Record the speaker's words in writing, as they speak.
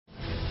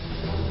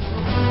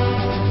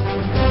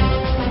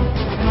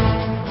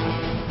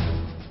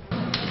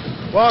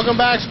Welcome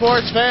back,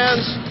 sports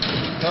fans.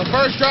 The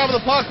first drop of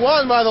the puck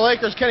won by the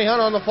Lakers. Kenny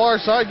Hunt on the far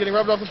side, getting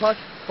rubbed off the puck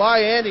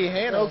by Andy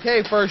Hanna.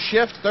 Okay, first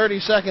shift,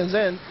 30 seconds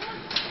in.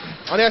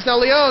 On the ice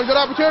now, Leon. Good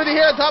opportunity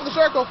here at the top of the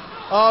circle.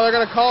 Oh, they're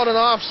going to call it an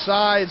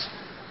offsides.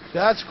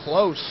 That's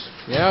close.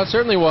 Yeah, it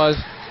certainly was.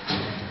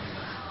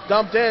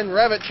 Dumped in,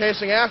 Revitt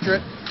chasing after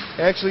it.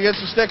 Actually gets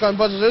the stick on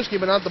Buzzuski,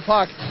 but not the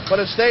puck. But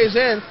it stays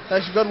in.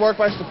 That's good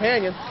work by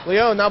Stepanian.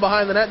 Leon now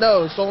behind the net.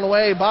 No, stolen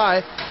away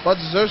by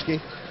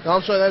Buzzuski. No,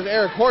 I'm sorry, that's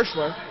Eric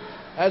Horschler.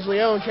 As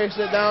Leon chases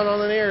it down on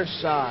the near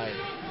side.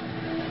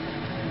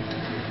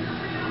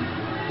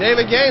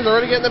 David Gaines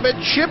already getting a bit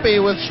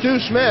chippy with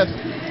Stu Smith.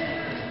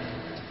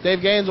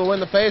 Dave Gaines will win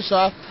the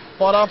faceoff.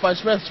 Fought off by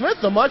Smith. Smith,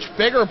 the much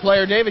bigger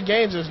player. David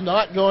Gaines is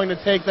not going to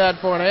take that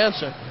for an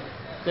answer.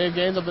 Dave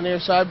Gaines up the near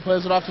side,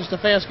 plays it off to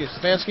Stefanski.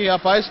 Stefanski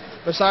up ice,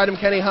 beside him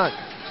Kenny Hunt.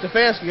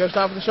 Stefanski goes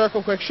top of the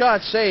circle, quick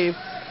shot, saved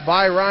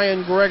by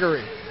Ryan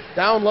Gregory.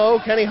 Down low,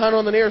 Kenny Hunt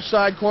on the near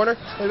side corner.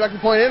 Way back to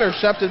point,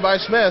 intercepted by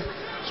Smith.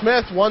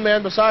 Smith, one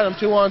man beside him,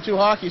 2-on-2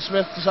 hockey.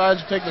 Smith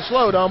decides to take the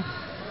slow dump.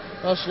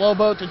 A slow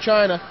boat to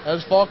China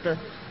as Faulkner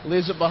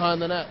leaves it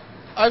behind the net.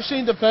 I've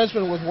seen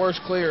defensemen with worse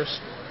clears.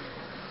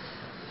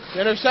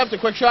 Intercepted,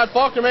 quick shot,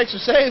 Faulkner makes a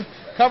save,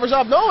 covers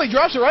up. No, he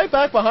drops it right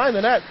back behind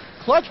the net.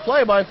 Clutch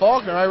play by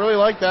Faulkner. I really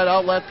like that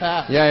outlet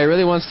pass. Yeah, he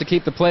really wants to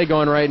keep the play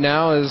going right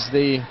now as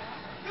the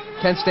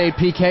Kent State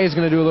PK is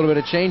going to do a little bit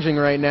of changing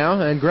right now.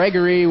 And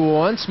Gregory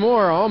once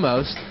more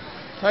almost.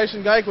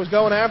 Tyson Geik was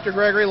going after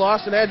Gregory,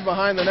 lost an edge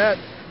behind the net,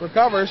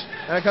 recovers,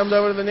 and it comes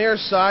over to the near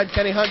side.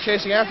 Kenny Hunt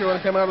chasing after when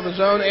it came out of the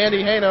zone.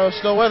 Andy Hano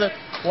still with it.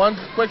 One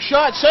quick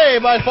shot,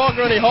 saved by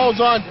Faulkner, and he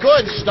holds on.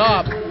 Good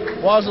stop.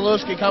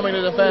 Wazalewski coming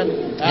to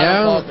defend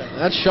Adam Faulkner.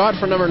 That shot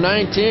for number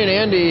 19,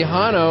 Andy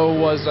Hano,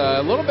 was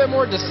a little bit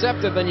more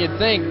deceptive than you'd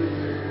think.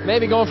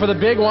 Maybe going for the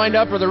big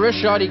wind-up or the wrist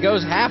shot. He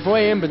goes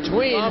halfway in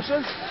between.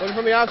 Thompson looking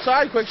from the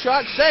outside, quick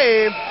shot,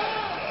 save.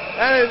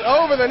 And it's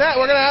over the net.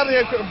 We're going to have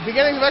the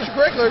beginnings of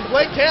extracurriculars.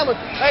 Blake Cameron,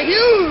 a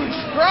huge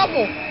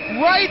trouble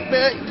right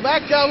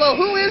back down low.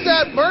 Who is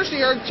that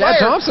Mercier player?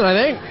 Chad Thompson, I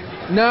think.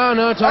 No,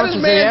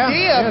 Thompson. That is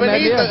Mandia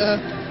beneath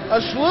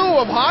a slew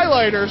of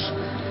highlighters.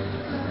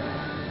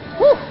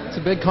 Whew. It's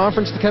a big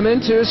conference to come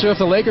into, so if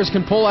the Lakers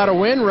can pull out a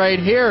win right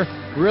here,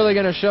 really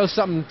going to show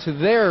something to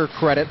their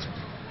credit.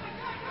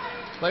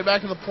 Play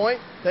back to the point,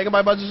 taken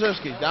by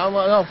Buzzuski. Down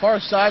low, no, far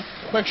side,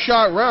 quick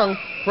shot rung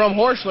from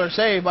Horschler,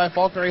 saved by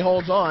Faulkner. He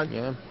holds on.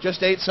 Yeah.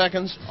 Just 8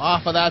 seconds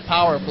off of that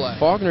power play.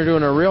 Faulkner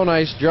doing a real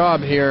nice job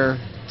here,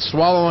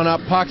 swallowing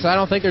up pucks. I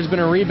don't think there's been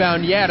a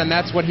rebound yet, and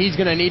that's what he's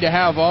going to need to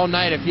have all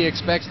night if he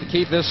expects to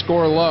keep this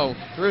score low.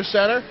 Through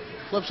center,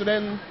 flips it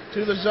in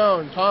to the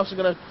zone. Thompson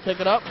going to pick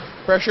it up,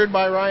 pressured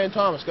by Ryan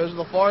Thomas. Goes to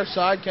the far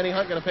side. Kenny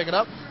Hunt going to pick it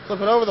up, flip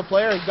it over the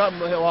player.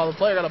 The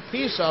player got a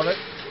piece of it,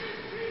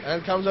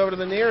 and comes over to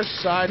the near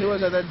side. Who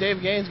is it? That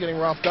Dave Gaines getting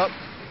roughed up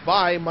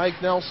by Mike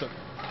Nelson.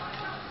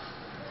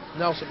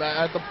 Nelson back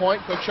at the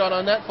point, quick shot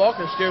on net.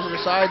 Faulkner steers it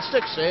aside,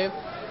 stick save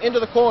into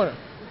the corner.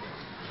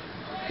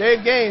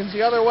 Dave Gaines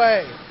the other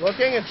way,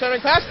 looking and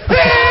centering pass.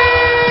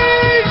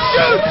 He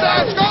shoots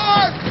and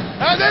scores!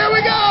 And there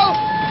we go!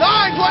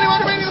 9:21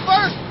 remaining in the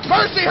first.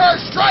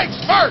 Mercyhurst strikes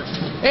first.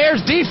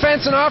 There's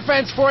defense and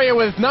offense for you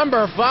with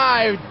number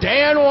 5,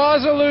 Dan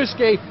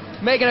Wazalewski,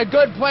 making a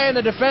good play in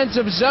the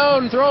defensive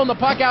zone, throwing the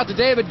puck out to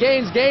David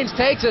Gaines. Gaines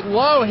takes it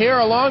low here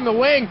along the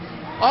wing.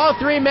 All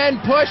 3 men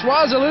push.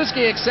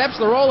 Wazalewski accepts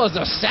the role as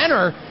a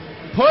center.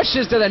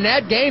 Pushes to the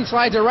net. Gaines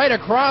slides it right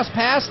across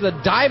past the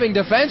diving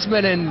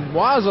defenseman, and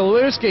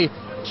Wazalewski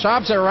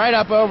chops it right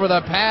up over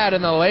the pad,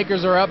 and the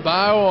Lakers are up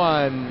by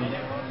 1.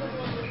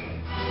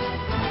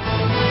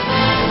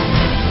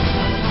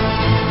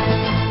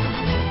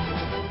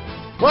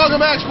 Welcome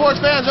back, sports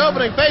fans.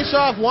 Opening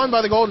face-off won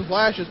by the Golden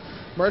Flashes.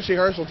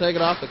 Mercyhurst will take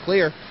it off the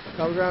clear.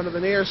 Comes around to the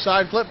near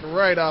side, flipped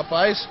right up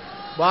ice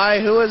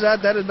by, who is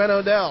that? That is Ben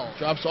Odell.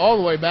 Drops all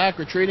the way back,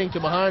 retreating to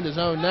behind his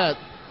own net.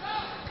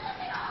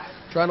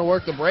 Trying to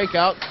work the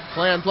breakout,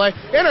 play.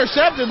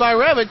 Intercepted by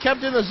Revitt,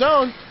 kept in the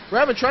zone.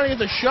 Revitt trying to get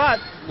the shot.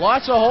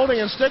 Lots of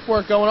holding and stick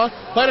work going on.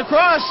 Played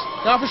across.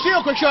 Now for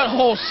Steele, quick shot,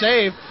 hole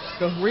save.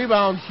 The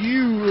rebound,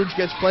 huge,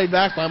 gets played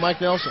back by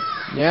Mike Nelson.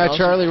 Yeah, Nelson.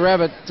 Charlie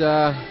Revitt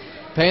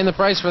paying the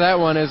price for that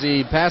one as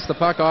he passed the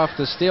puck off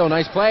to Steele.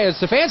 Nice play. It's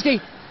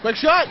Stefanski. Quick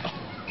shot.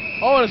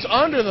 Oh, and it's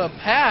under the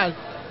pad.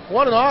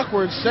 What an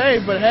awkward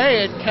save, but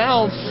hey, it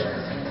counts.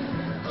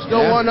 Still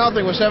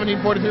 1-0 with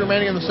 17:43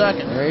 remaining in the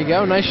second. There you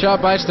go. Nice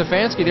shot by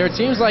Stefanski there. It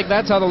seems like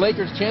that's how the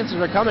Lakers' chances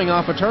are coming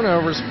off of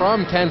turnovers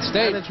from Kent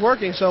State. And it's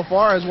working so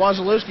far as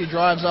Wazalewski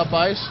drives up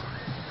ice.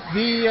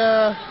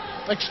 The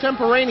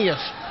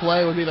extemporaneous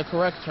play would be the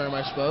correct term,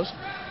 I suppose.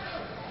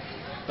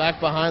 Back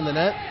behind the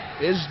net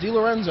is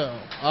DiLorenzo.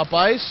 Up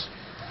ice.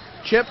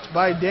 Chipped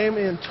by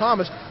Damian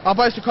Thomas. Up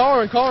ice to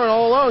Colleran. Colleran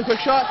all alone. Quick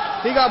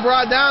shot. He got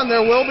brought down.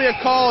 There will be a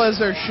call, as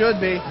there should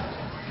be.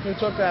 Who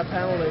took that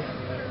penalty?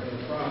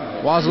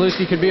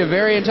 Wazalewski could be a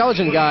very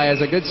intelligent guy,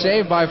 as a good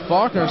save by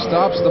Faulkner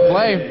stops the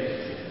play.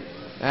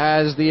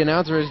 As the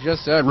announcer has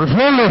just said,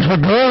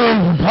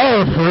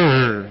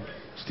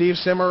 Steve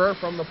Simmerer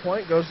from the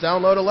point goes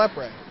down low to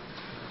Lepre.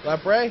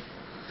 Lepre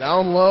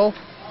down low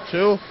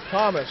to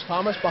Thomas.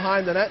 Thomas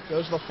behind the net,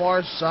 goes to the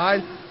far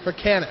side for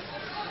Caniff.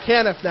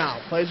 Caniff now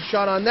plays a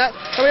shot on net.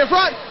 Coming in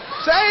front.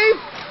 Save.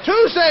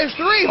 2 saves,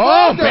 3.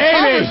 Oh, Faulkner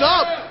baby. covers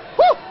up.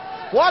 Woo.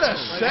 What a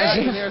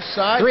save near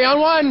side.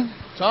 3-on-1.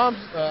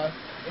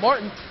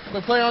 Martin,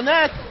 good play on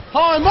that.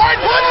 Oh, and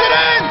Martin puts it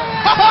in!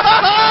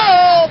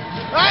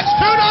 That's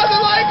 2-0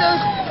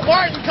 Lakers.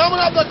 Martin coming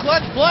up the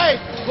clutch play,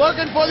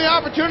 looking for the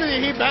opportunity.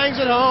 He bangs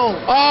it home.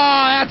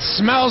 Oh, that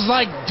smells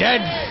like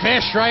dead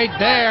fish right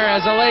there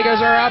as the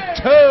Lakers are up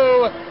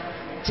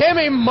 2.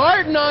 Timmy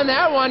Martin on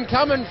that one,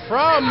 coming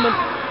from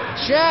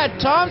Chad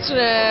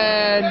Thompson,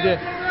 and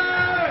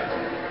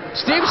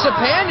Steve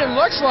Sapanian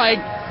looks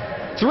like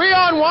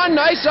 3-on-1.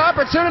 Nice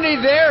opportunity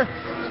there.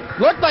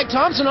 Looked like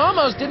Thompson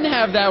almost didn't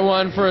have that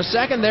one for a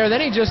second there.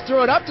 Then he just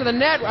threw it up to the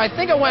net. I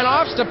think it went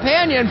off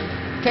Stepanian.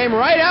 Came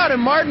right out,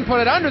 and Martin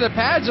put it under the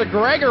pads of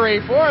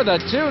Gregory for the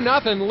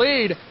 2-0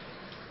 lead.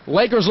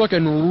 Lakers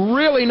looking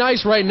really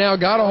nice right now.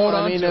 Got to hold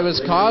on. I mean, it was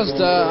caused,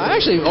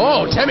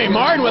 Timmy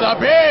Martin with a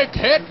big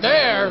hit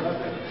there.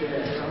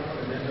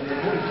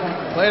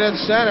 Played in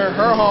center.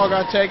 Herhall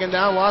got taken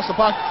down, lost the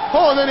puck.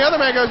 Oh, and then the other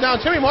man goes down.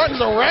 Timmy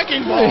Martin's a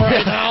wrecking ball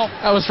right now.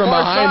 That was from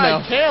behind,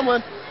 though.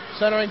 Camlin.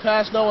 Centering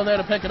pass, no one there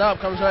to pick it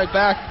up, comes right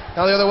back.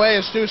 Now the other way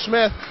is Stu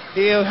Smith.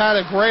 He had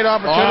a great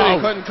opportunity,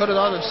 couldn't put it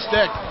on his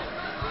stick.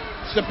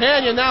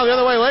 Stepanian now the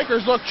other way.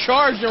 Lakers look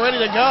charged and ready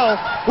to go.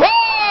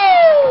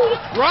 Woo!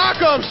 Rock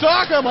 'em,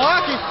 sock 'em,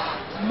 hockey.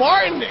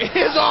 Martin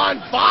is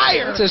on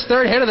fire. It's his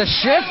 3rd hit of the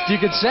shift, you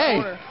could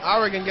say.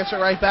 Oregon gets it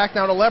right back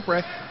now to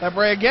Lepre.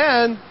 Lepre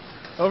again,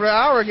 over to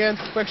Oregon.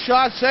 Quick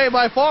shot saved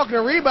by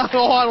Faulkner. Rebound,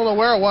 I don't know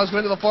where it was,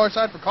 went to the far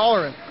side for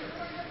Colleran.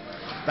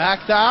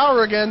 Back to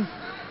Oregon.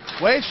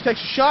 Waits, takes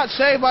a shot,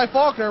 saved by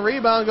Faulkner.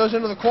 Rebound goes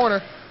into the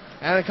corner,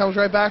 and it comes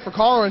right back for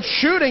Colleran.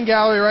 Shooting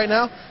gallery right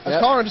now, as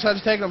Colleran decides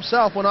to take it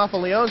himself. Went off a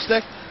Leon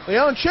stick.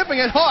 Leon chipping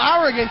it. Oh,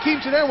 Oregon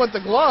keeps it in with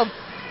the glove.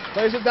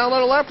 Plays it down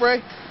low to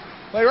Lepre.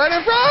 Play right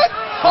in front.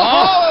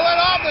 Oh, it went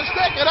off the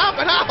stick and up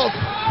and out.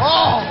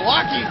 Oh,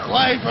 lucky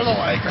play for the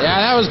Lakers. Yeah,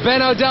 that was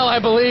Ben O'Dell, I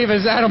believe,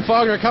 as Adam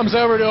Faulkner comes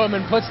over to him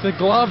and puts the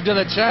glove to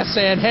the chest,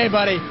 saying, "Hey,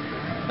 buddy,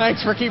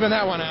 thanks for keeping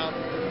that one out."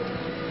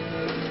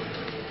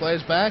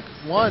 Plays back,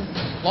 1.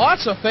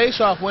 Lots of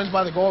face-off wins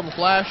by the Golden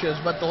Flashes,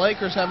 but the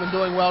Lakers have been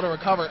doing well to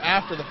recover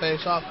after the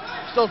face-off.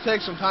 Still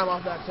takes some time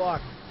off that clock.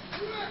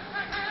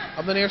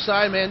 Up the near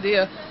side,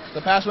 Mandia.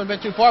 The pass went a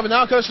bit too far, but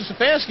now it goes to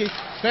Stefanski.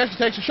 Stefanski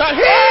takes a shot.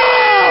 He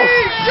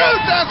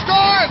shoots and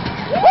scores!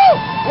 Woo!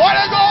 What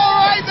a goal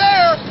right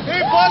there!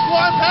 He puts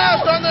one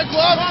past on the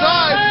glove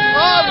side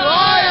of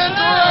Ryan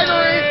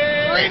Gregory.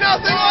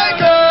 3-0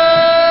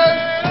 Lakers!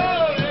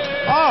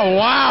 Oh,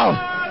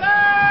 wow.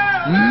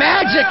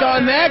 Magic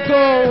on that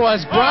goal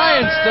was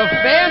Brian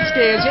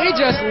Stefanski as he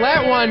just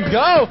let one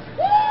go.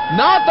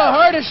 Not the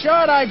hardest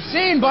shot I've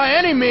seen by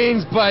any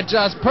means, but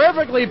just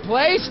perfectly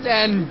placed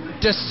and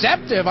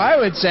deceptive, I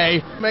would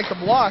say. Make the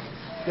block.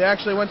 They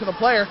actually went to the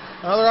player.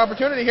 Another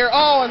opportunity here.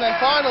 Oh, and they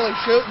finally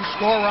shoot and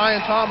score.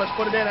 Ryan Thomas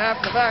put it in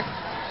after the fact.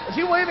 Is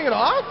he waving it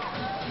off?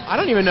 I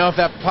don't even know if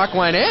that puck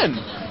went in.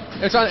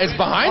 It's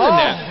behind the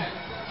net.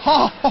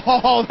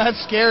 Oh, that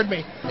scared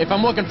me. If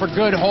I'm looking for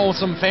good,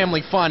 wholesome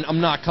family fun, I'm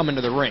not coming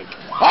to the rink.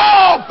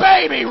 Oh,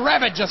 baby!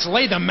 Revit just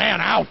laid the man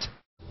out.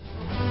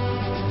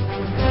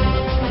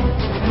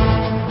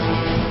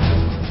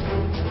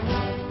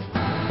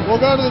 We'll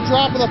go to the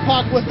drop of the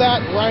puck with that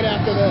right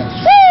after this.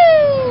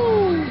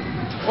 Woo!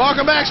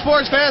 Welcome back,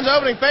 sports fans.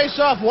 Opening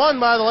face-off won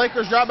by the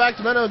Lakers. Drop back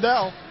to Ben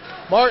O'Dell.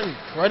 Martin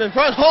right in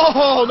front.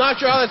 Oh, not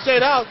sure how that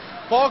stayed out.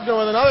 Faulkner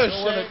with another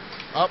civic.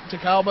 Up to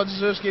Kyle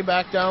Budziszewski,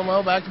 back down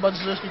low, back to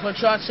Budziszewski, quick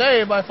shot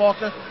saved by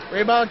Faulkner.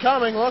 Rebound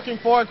coming, looking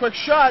for a quick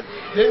shot,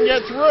 didn't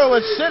get through.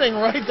 It's sitting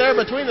right there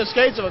between the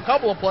skates of a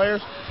couple of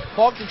players.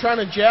 Faulkner trying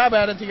to jab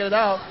at it to get it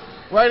out.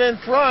 Right in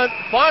front,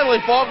 finally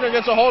Faulkner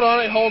gets a hold on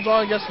it, holds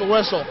on, gets the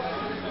whistle.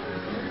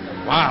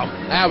 Wow,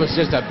 that was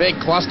just a big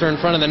cluster in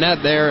front of the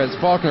net there as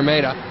Faulkner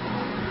made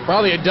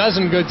probably a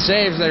dozen good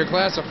saves that are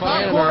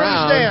classifying him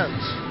around.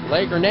 Stands.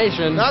 Laker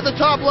Nation. Not the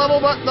top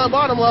level, but the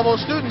bottom level,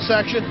 student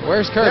section.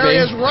 Where's Kirby? There he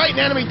is, right in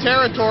enemy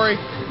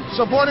territory,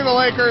 supporting the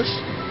Lakers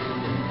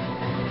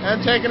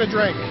and taking a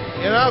drink.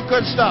 You know,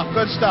 good stuff,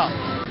 good stuff.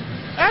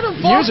 Adam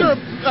Faulkner,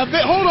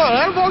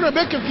 Adam Faulkner a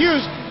bit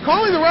confused,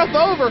 calling the ref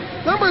over.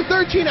 Number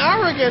 13,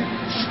 Oregon,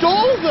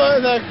 stole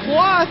the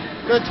cloth,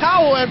 the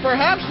towel, and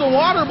perhaps the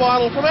water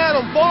bottle from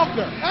Adam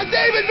Faulkner. And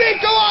David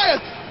beat Goliath.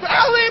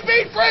 Elliott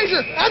beat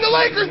Frazier, and the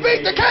Lakers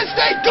beat the Kent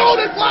State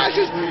Golden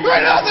Flashes 3-0.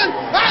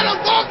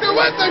 Adam Faulkner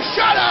with the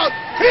shutout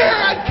here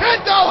at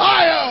Kent,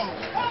 Ohio.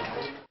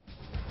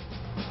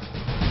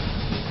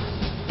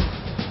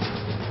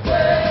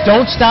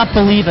 Don't stop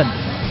believing.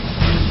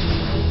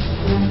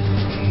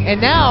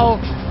 And now,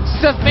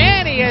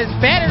 Stefani is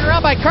battered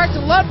around by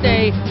Carson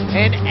Loveday,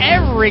 and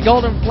every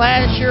Golden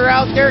Flasher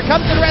out there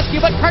comes to the rescue,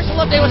 but Carson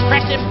Loveday was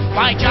pressed in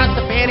by John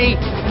Stefani.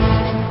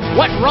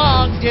 What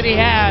wrong did he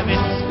have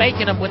in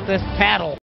spanking him with this paddle?